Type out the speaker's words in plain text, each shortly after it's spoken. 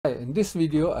In this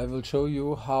video I will show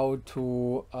you how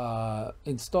to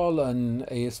install an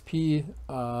ASP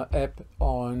app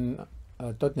on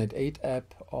 .NET 8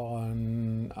 app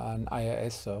on an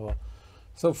IIS server.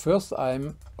 So first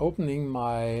I'm opening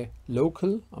my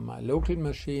local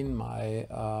machine, my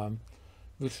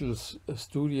Visual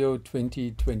Studio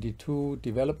 2022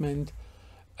 development,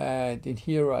 and in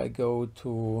here I go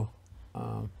to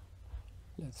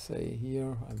let's say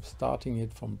here I'm starting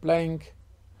it from blank.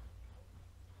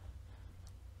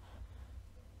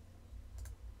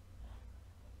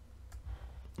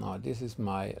 Now this is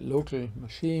my local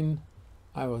machine.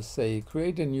 I will say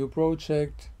create a new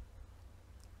project,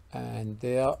 and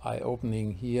there I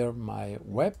opening here my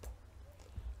web.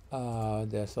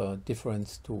 There's a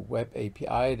difference to Web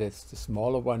API. That's the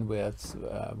smaller one where it's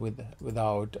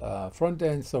without front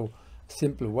end, so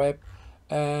simple web.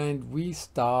 And we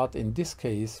start in this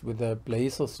case with a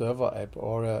Blazor server app,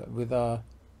 or with a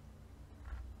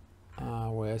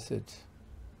where is it?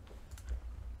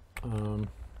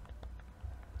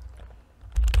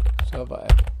 Server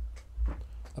app,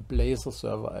 a Blazor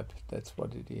server app, that's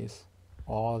what it is,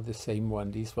 or the same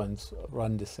one. These ones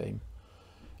run the same.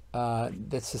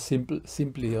 That's a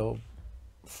simpler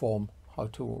form how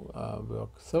to work.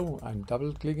 So I'm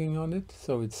double clicking on it,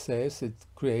 so it says it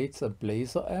creates a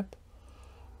Blazor app.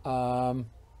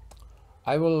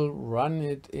 I will run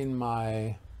it in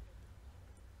my,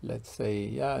 let's say,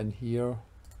 in here.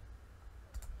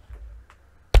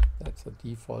 That's a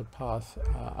default path.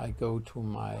 I go to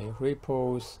my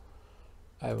repos.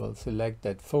 I will select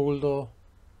that folder.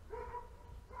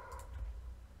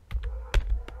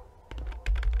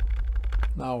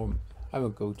 Now I will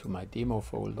go to my demo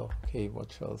folder. Okay,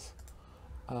 what else?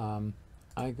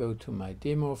 I go to my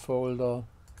demo folder.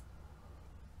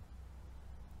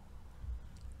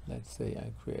 Let's say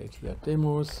I create here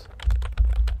demos.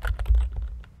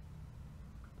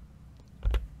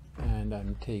 And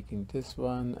I'm taking this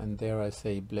one, and there I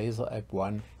say Blazor app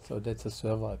 1. So that's a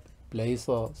server app.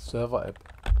 Blazor server app.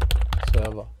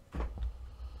 Server.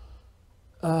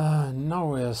 Now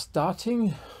we're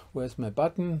starting. Where's my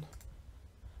button?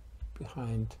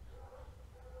 Behind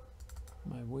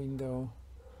my window.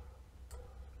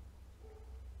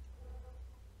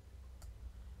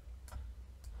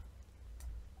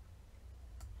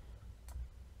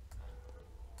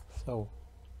 So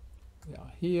we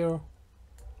are here.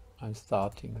 I'm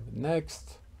starting with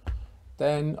next.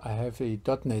 Then I have a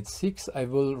 .NET 6. I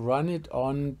will run it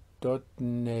on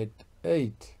 .NET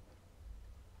 8.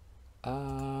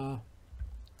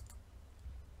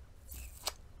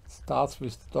 Starts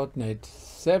with .NET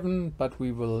 7, but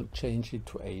we will change it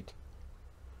to 8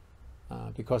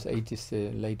 because 8 is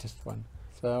the latest one.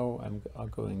 So I'm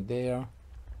going there.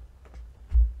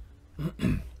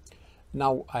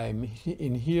 Now I'm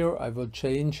in here. I will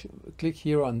click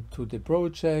here onto the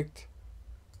project.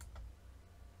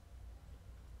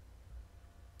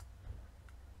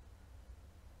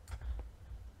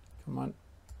 Come on.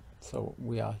 So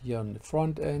we are here on the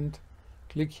front end.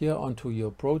 Click here onto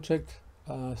your project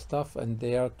stuff, and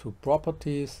there to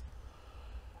properties.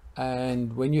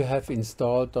 And when you have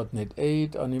installed .NET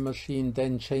 8 on your machine,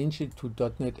 then change it to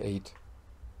 .NET 8.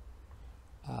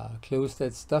 Close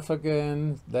that stuff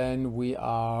again. Then we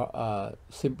are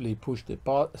simply push the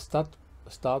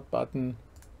start button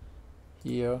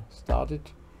here, start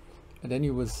it, and then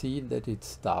you will see that it's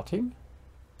starting.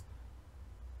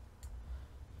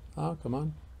 Come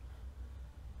on,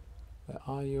 where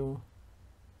are you?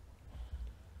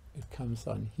 It comes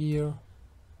on here.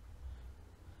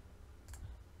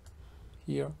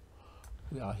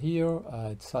 We are here.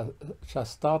 It's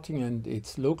just starting, and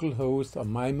it's localhost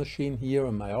on my machine here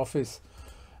in my office,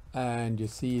 and you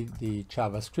see the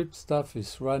JavaScript stuff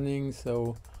is running.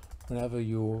 So whenever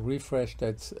you refresh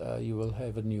that, you will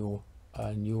have a new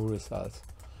results.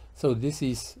 So this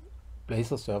is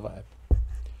Blazor server app.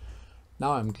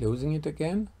 Now I'm closing it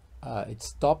again. It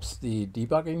stops the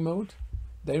debugging mode.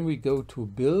 Then we go to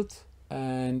build,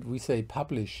 and we say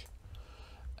publish,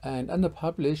 and under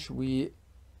publish we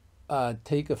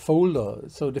take a folder.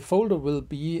 So the folder will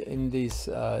be in this,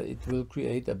 it will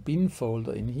create a bin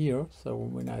folder in here. So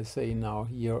when I say now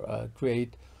here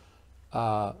create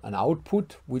an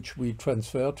output which we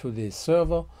transfer to the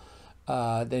server,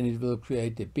 then it will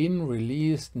create the bin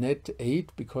release NET8,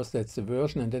 because that's the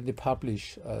version, and then the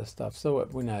publish stuff. So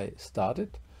when I start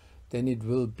it, then it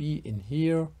will be in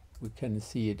here. We can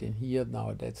see it in here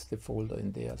now. That's the folder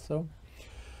in there. So,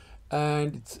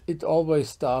 and it always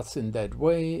starts in that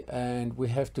way, and we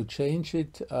have to change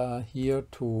it here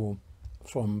to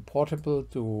from portable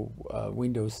to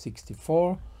Windows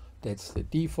 64. That's the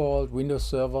default Windows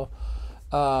Server.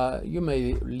 You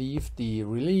may leave the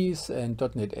release and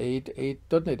 .NET 8.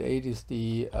 .NET 8 is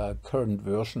the current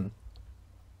version.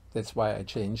 That's why I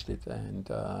changed it, and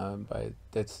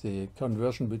that's the current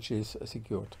version which is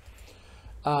secured.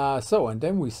 And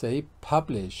then we say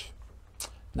publish.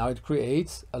 Now it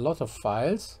creates a lot of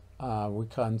files. We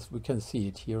can see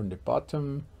it here on the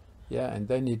bottom. Yeah, and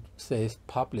then it says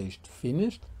published,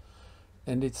 finished,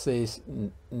 and it says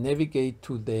navigate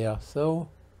to there. So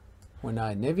when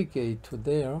I navigate to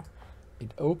there,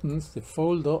 it opens the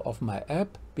folder of my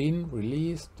app, bin,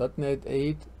 release, .NET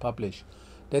 8, publish.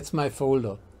 That's my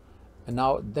folder. And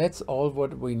now that's all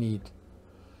what we need.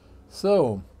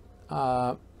 So,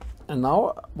 and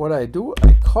now what I do,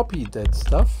 I copy that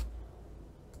stuff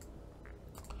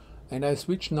and I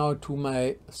switch now to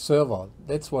my server.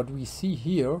 That's what we see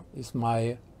here is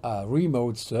my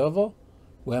remote server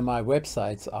where my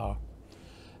websites are.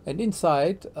 And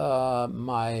inside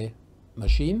my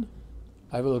machine,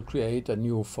 I will create a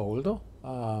new folder.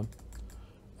 I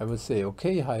will say,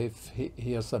 okay, I have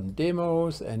here some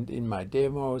demos, and in my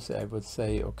demos I would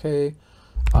say, okay,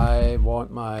 I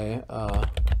want my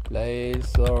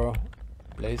Blazor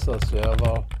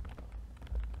server.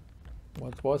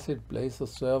 What was it? Blazor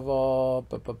server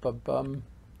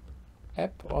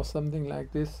app or something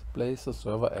like this. Blazor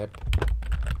server app.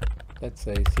 Let's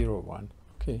say 01.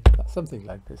 Okay, something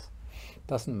like this.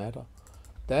 Doesn't matter.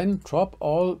 Then drop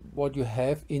all what you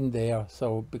have in there.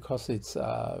 So because it's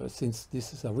since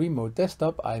this is a remote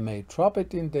desktop, I may drop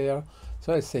it in there.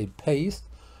 So I say paste,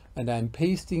 and I'm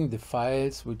pasting the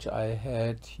files which I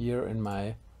had here in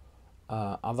my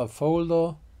other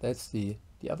folder. That's the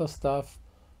other stuff.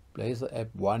 Blazor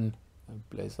app 1 and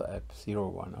Blazor app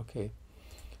 01. Okay,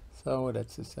 so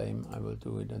that's the same. I will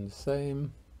do it in the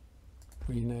same.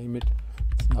 Rename it.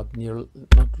 It's not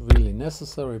really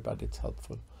necessary, but it's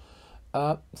helpful.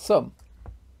 So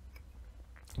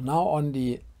now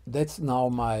that's now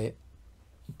my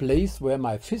place where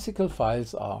my physical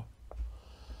files are.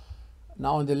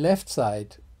 Now on the left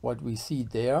side, what we see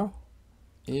there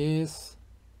is,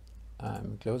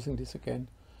 I'm closing this again.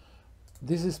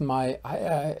 This is my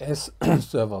IIS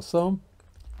server. So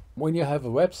when you have a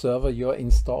web server, you're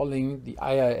installing the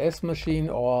IIS machine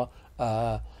or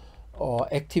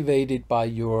activate it by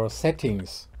your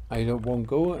settings. I won't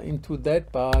go into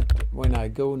that, but when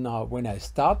I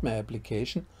start my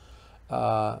application,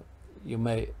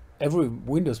 every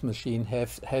Windows machine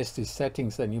has these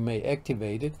settings, and you may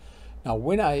activate it. Now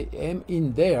when I am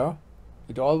in there,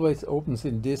 it always opens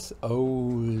in this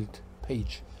old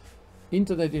page.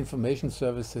 Internet Information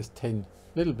Services 10,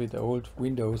 little bit old,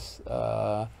 Windows,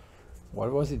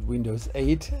 what was it, Windows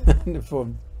 8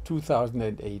 from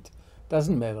 2008,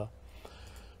 doesn't matter.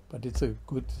 But it's a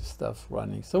good stuff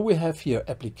running. So we have here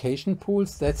application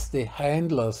pools. That's the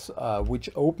handlers which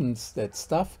opens that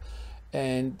stuff.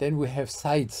 And then we have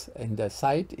sites. And the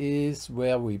site is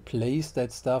where we place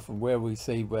that stuff, where we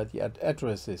say where the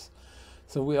address is.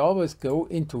 So we always go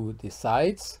into the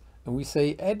sites and we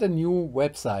say add a new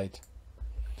website.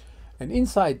 And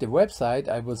inside the website,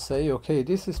 I will say, okay,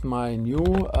 this is my new,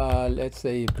 let's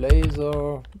say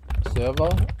Blazor server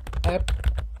app.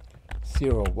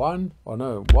 01, or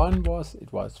no,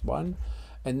 it was 1,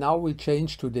 and now we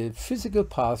change to the physical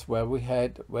path where we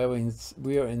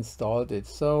installed it.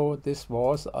 So this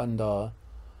was under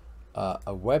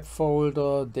a web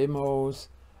folder, demos,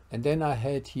 and then I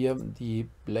had here the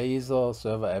Blazor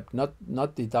server app, not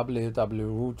the www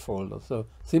root folder. So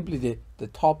simply the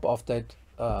top of that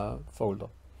folder,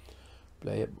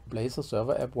 Blazor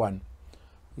server app 1.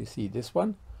 You see this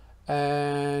one.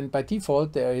 And by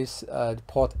default there is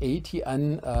port 80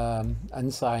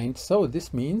 unsigned. So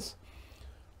this means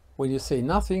when you say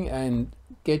nothing and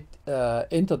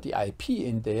enter the IP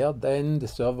in there, then the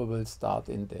server will start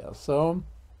in there. So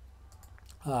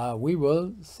we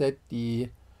will set the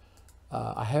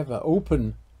I have an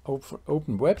open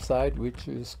website which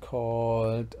is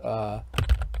called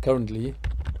currently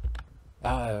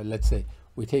let's say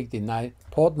we take the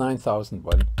port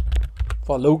 9001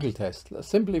 for local test,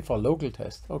 simply for local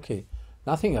test. Okay,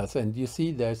 nothing else. And you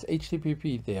see there's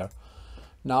HTTP there.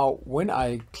 Now when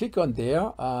I click on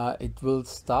there, it will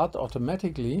start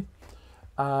automatically,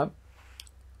 and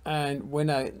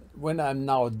when I'm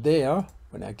now there,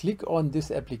 when I click on this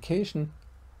application,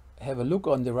 have a look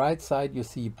on the right side, you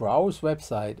see browse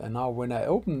website. And now when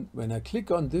I click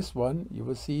on this one, you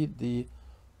will see the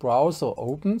browser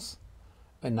opens,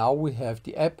 and now we have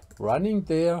the app running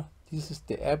there. This is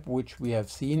the app which we have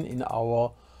seen in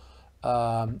our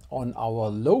on our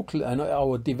local and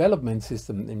our development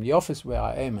system in the office where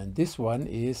I am, and this one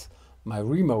is my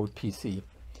remote PC.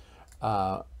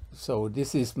 So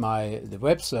this is the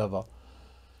web server.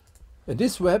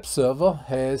 This web server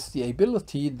has the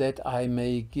ability that I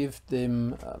may give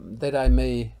them, that I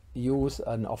may use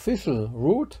an official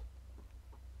root.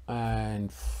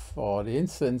 And for the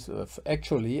instance of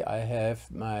actually I have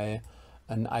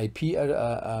an IP,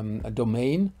 a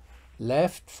domain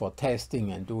left for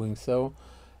testing and doing so.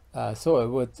 So I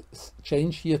would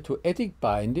change here to edit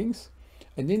bindings,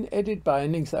 and in edit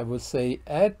bindings I would say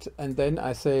add, and then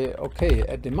I say okay,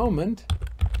 at the moment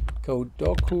code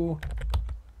docu.de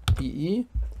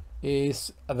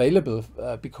is available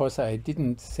because I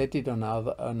didn't set it on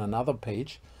another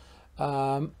page,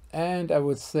 and I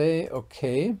would say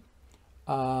okay,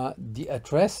 the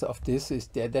address of this is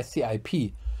there, that's the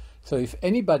IP. So if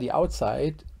anybody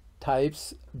outside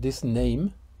types this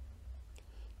name,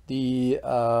 the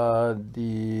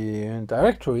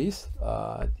directories,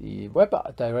 the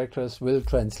web directors will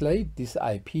translate this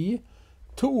IP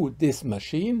to this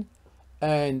machine,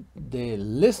 and the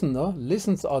listener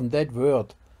listens on that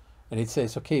word, and it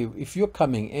says, okay, if you're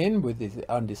coming in with this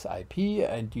on this IP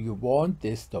and you want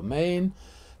this domain,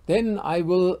 then I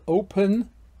will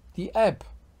open the app,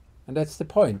 and that's the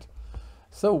point.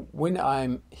 So when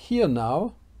I'm here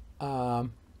now,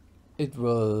 it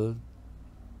will.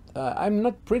 I'm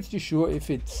not pretty sure if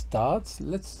it starts.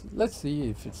 Let's see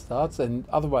if it starts, and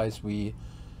otherwise we.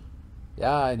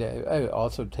 Yeah, I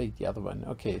also take the other one.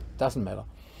 Okay, it doesn't matter.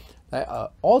 I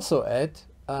also add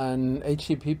an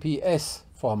HTTPS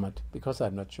format because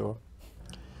I'm not sure,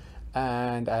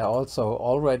 and I also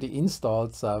already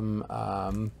installed some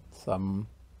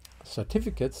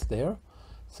certificates there.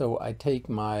 So I take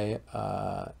my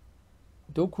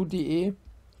docu.de,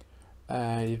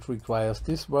 and it requires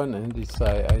this one, and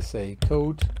I say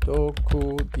code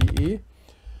docu.de,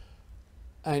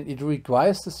 and it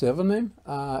requires the server name.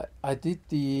 I did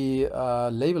the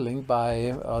labeling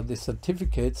by the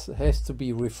certificates has to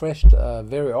be refreshed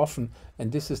very often,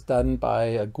 and this is done by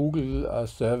a Google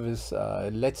service,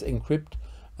 Let's Encrypt,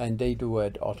 and they do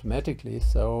it automatically.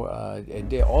 So and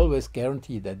they always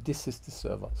guarantee that this is the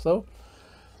server. So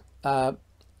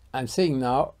I'm saying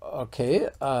now, okay,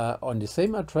 on the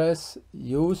same address,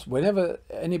 use whenever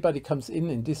anybody comes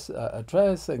in this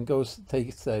address and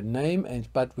takes the name,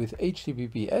 but with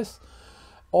HTTPS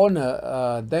on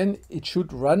then it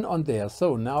should run on there.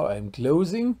 So now I'm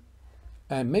closing,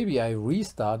 and maybe I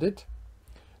restart it.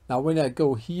 Now when I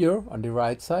go here on the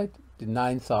right side, the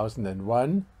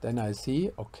 9001, then I see,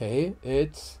 okay,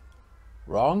 it's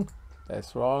wrong.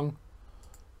 That's wrong.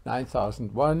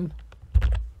 9001.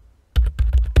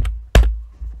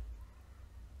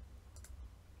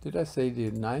 Did I say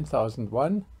the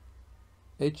 9001?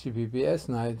 HTTPS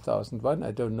 9001.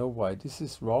 I don't know why this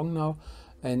is wrong now.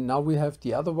 And now we have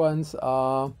the other ones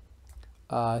are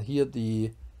here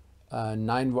the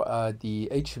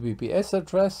HTTPS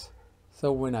address.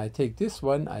 So when I take this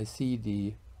one, I see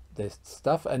the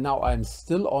stuff, and now I'm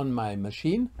still on my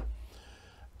machine.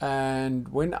 And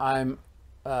when I'm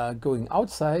going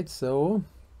outside, so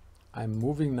I'm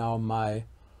moving now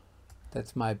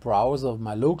that's my browser,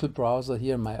 my local browser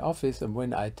here in my office, and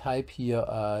when I type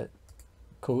here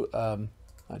code,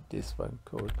 this one,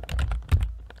 code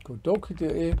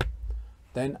docu.de,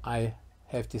 then I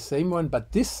have the same one,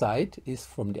 but this side is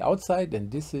from the outside and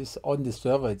this is on the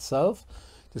server itself.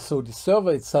 So the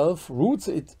server itself roots,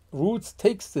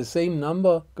 takes the same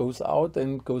number, goes out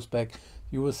and goes back.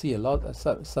 You will see a lot of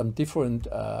some different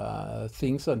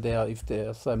things on there if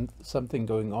there's something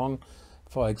going on.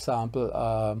 For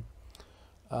example,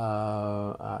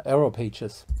 error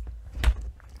pages.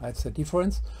 That's the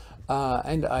difference.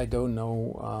 And I don't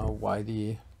know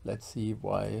why let's see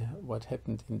what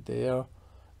happened in there.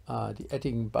 The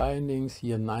editing bindings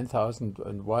here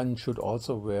 9001 should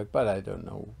also work, but I don't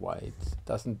know why it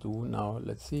doesn't do now.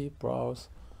 Let's see, browse.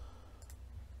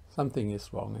 Something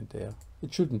is wrong in there.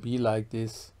 It shouldn't be like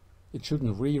this. It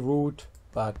shouldn't reroute,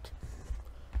 but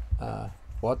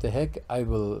what the heck, I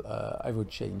will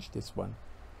change this one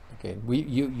again.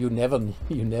 You never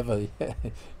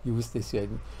use this.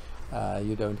 You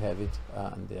don't have it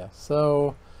on there.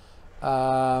 So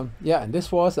yeah, and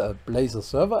this was a Blazor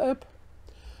server app.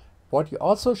 What you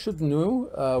also should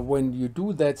know when you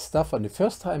do that stuff on the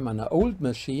first time on an old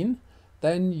machine,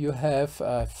 then you have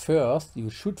you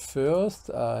should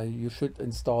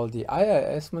install the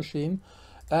IIS machine,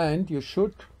 and you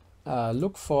should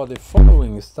look for the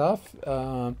following stuff.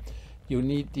 You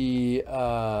need the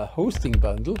hosting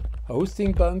bundle.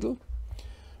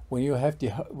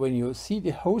 When you see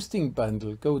the hosting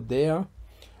bundle, go there,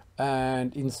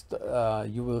 and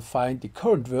you will find the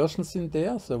current versions in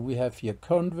there. So we have here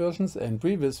current versions and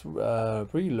previous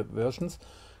versions.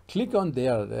 Click on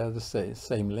there. There's the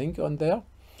same link on there,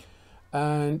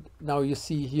 And now you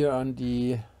see here on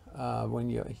the when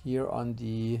you're here on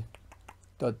the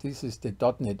this is the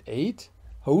 .NET 8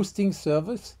 hosting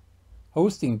service,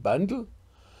 hosting bundle,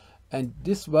 and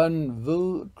this one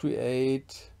will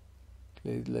create,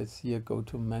 let's here go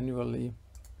to manually.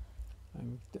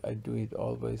 I do it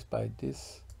always by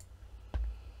this,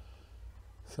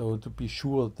 so to be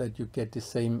sure that you get the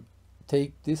same.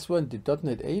 Take this one, the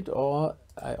 .NET 8, or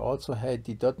I also had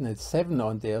the .NET 7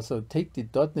 on there. So take the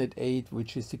 .NET 8,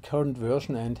 which is the current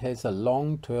version and has a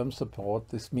long-term support.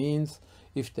 This means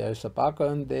if there's a bug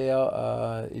on there,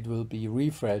 it will be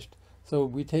refreshed. So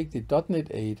we take the .NET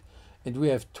 8 and we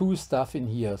have two stuff in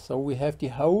here. So we have the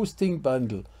hosting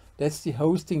bundle. That's the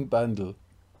hosting bundle.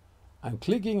 I'm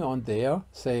clicking on there,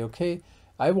 say, okay,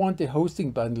 I want the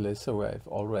hosting bundle. So I've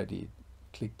already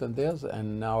clicked on there.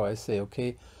 And now I say,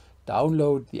 okay,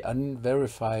 download the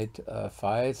unverified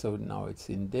file. So now it's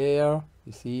in there.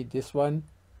 You see this one,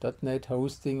 .NET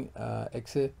hosting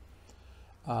exe,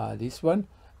 this one.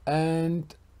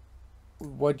 And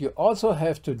what you also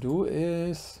have to do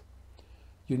is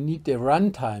you need the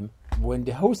runtime. When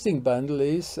the hosting bundle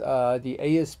is the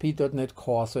ASP.NET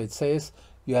Core, so it says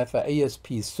you have an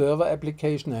ASP server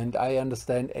application, and I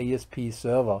understand ASP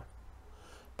server.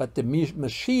 But the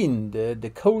machine,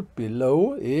 the code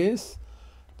below is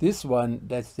this one.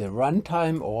 That's the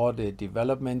runtime or the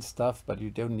development stuff, but you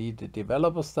don't need the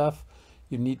developer stuff.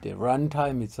 You need the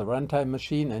runtime. It's a runtime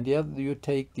machine, and here you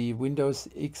take the Windows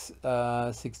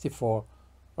x64,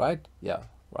 right? Yeah,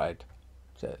 right.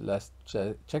 Let's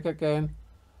check again.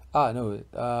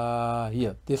 No,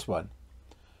 here, this one.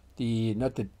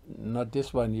 Not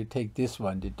this one. You take this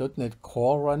one, the .NET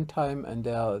Core Runtime, and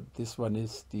this one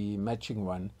is the matching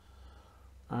one.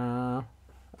 Am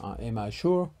I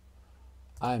sure?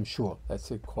 I'm sure that's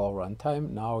the Core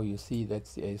Runtime. Now you see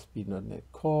that's the ASP.NET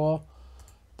Core.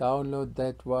 Download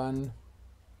that one.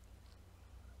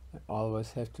 I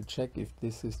always have to check if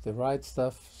this is the right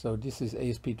stuff. So this is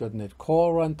ASP.NET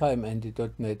Core Runtime and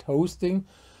the .NET Hosting.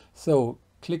 So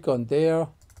click on there,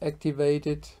 activate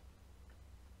it.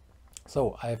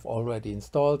 So I've already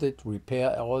installed it,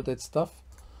 repair all that stuff.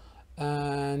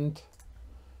 And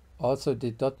also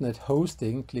the .NET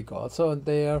Hosting, click also on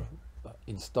there,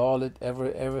 install it,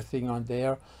 everything on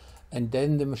there, and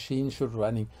then the machine should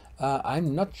running.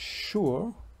 I'm not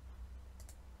sure,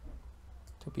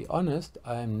 to be honest,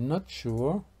 I'm not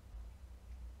sure.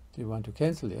 Do you want to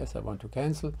cancel? Yes, I want to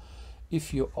cancel.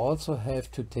 If you also have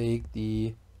to take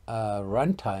the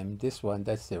runtime, this one,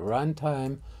 that's the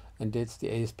runtime, and that's the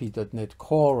ASP.NET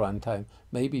Core Runtime.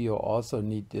 Maybe you also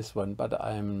need this one, but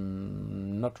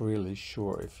I'm not really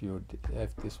sure if you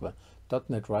have this one.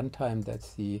 .NET Runtime,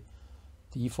 that's the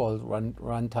default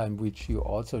runtime, which you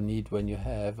also need when you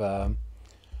have a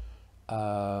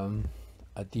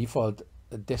default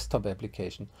desktop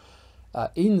application.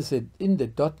 In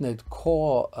the .NET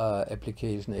Core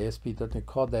application, ASP.NET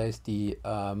Core, there is the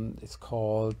it's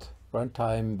called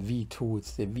Runtime V2.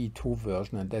 It's the V2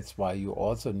 version, and that's why you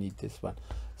also need this one.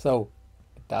 So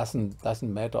it doesn't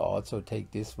matter. Also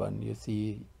take this one. You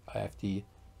see, I have here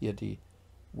the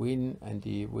Win and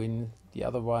the Win. The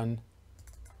other one,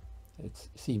 it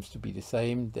seems to be the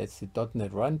same. That's the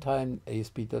 .NET Runtime,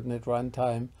 ASP.NET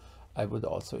Runtime. I would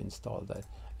also install that.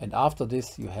 And after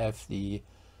this, you have the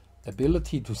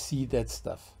ability to see that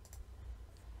stuff.